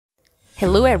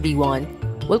Hello everyone!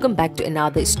 Welcome back to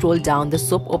another stroll down the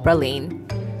soap opera lane.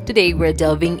 Today we're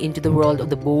delving into the world of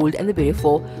the bold and the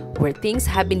beautiful, where things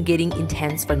have been getting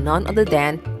intense for none other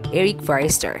than Eric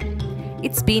Forrester.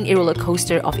 It's been a roller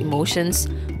coaster of emotions,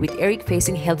 with Eric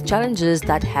facing health challenges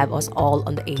that have us all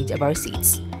on the edge of our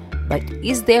seats. But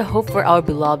is there hope for our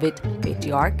beloved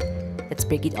patriarch? Let's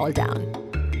break it all down.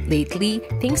 Lately,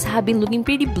 things have been looking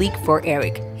pretty bleak for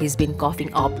Eric. He's been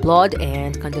coughing up blood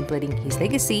and contemplating his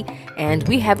legacy, and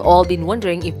we have all been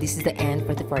wondering if this is the end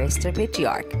for the Forrester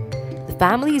patriarch. The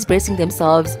family is bracing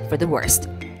themselves for the worst,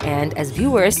 and as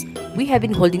viewers, we have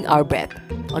been holding our breath,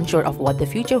 unsure of what the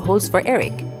future holds for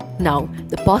Eric. Now,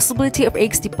 the possibility of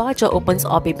Eric's departure opens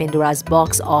up a Pandora's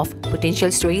box of potential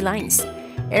storylines.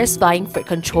 Heirs vying for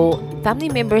control, family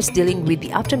members dealing with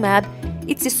the aftermath.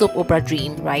 It's a soap opera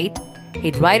dream, right?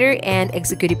 Headwriter and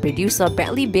executive producer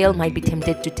Bradley Bale might be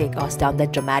tempted to take us down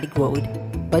that dramatic road.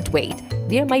 But wait,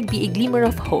 there might be a glimmer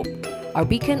of hope. Our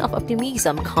beacon of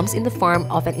optimism comes in the form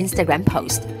of an Instagram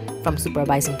post from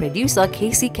supervising producer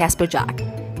Casey Casper-Jack.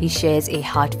 He shares a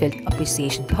heartfelt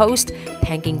appreciation post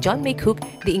thanking John McCook,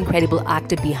 the incredible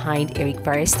actor behind Eric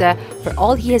Forrester, for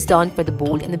all he has done for the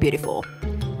bold and the beautiful.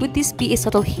 Could this be a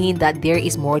subtle hint that there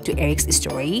is more to Eric's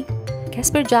story?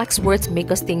 Casper-Jack's words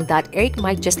make us think that Eric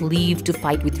might just leave to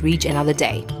fight with Ridge another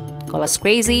day. Call us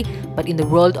crazy, but in the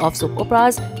world of soap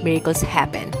operas, miracles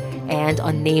happen, and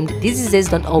unnamed diseases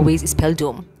don't always spell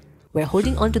doom. We're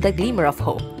holding on to that glimmer of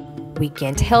hope. We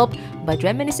can't help but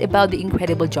reminisce about the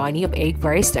incredible journey of Eric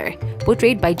Forrester,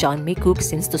 portrayed by John McCook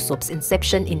since the soap's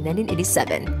inception in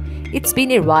 1987. It's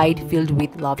been a ride filled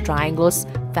with love triangles,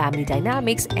 family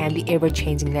dynamics, and the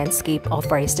ever-changing landscape of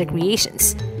Forrester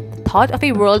creations. The thought of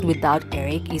a world without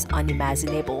Eric is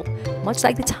unimaginable, much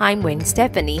like the time when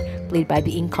Stephanie, played by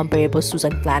the incomparable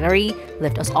Susan Flannery,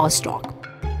 left us awestruck.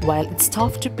 While it's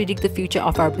tough to predict the future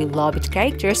of our beloved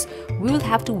characters, we will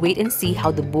have to wait and see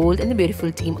how the bold and the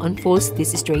beautiful team unfolds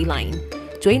this storyline.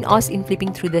 Join us in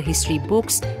flipping through the history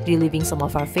books, reliving some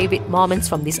of our favorite moments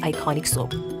from this iconic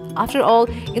soap. After all,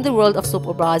 in the world of soap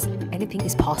operas, anything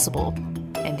is possible.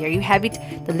 And there you have it,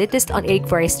 the latest on Eric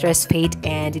Forrester's fate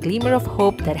and the glimmer of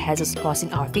hope that has us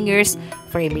crossing our fingers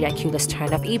for a miraculous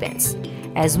turn of events.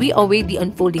 As we await the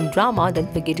unfolding drama,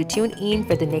 don't forget to tune in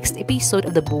for the next episode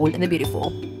of The Bold and the Beautiful.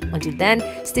 Until then,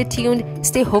 stay tuned,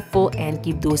 stay hopeful, and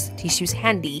keep those tissues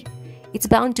handy. It's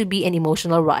bound to be an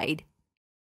emotional ride.